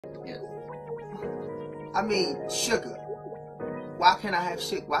I mean, sugar. Why can't I have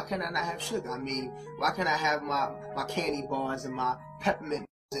sugar? Why can I not have sugar? I mean, why can't I have my candy bars and my peppermint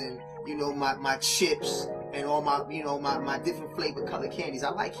and, you know, my chips and all my, you know, my different flavor colored candies? I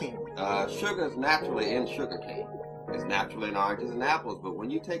like candy. Sugar is naturally in sugar cane. It's naturally in oranges and apples, but when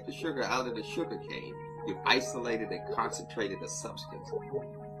you take the sugar out of the sugar cane, you've isolated and concentrated a substance,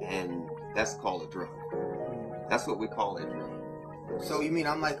 and that's called a drug. That's what we call a drug. So you mean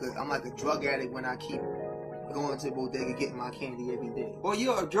I'm like a drug addict when I keep going to the bodega getting my candy every day? Well,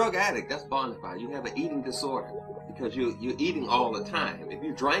 you're a drug addict. That's bona fide. You have an eating disorder because you're eating all the time. If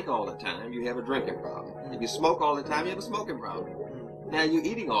you drink all the time, you have a drinking problem. If you smoke all the time, you have a smoking problem. Now you're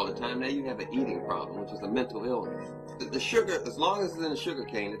eating all the time, now you have an eating problem, which is a mental illness. The sugar, as long as it's in the sugar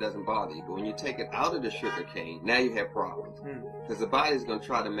cane, it doesn't bother you. But when you take it out of the sugar cane, now you have problems. Because the body's going to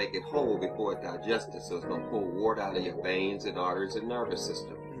try to make it whole before it digests it, so it's going to pull water out of your veins and arteries and nervous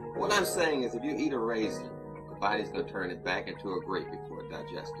system. What I'm saying is if you eat a raisin, the body's going to turn it back into a grape before it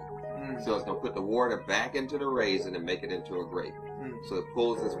digests it. So it's going to put the water back into the raisin and make it into a grape. So it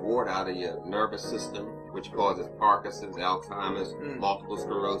pulls this water out of your nervous system, which causes Parkinson's, Alzheimer's, multiple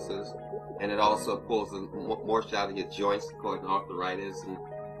sclerosis, and it also pulls the moisture out of your joints, causing arthritis and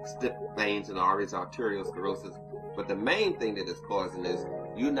stiff veins and arteries, arterial sclerosis. But the main thing that it's causing is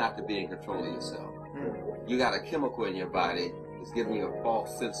you not to be in control of yourself. You got a chemical in your body that's giving you a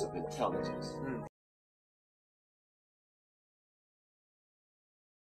false sense of intelligence.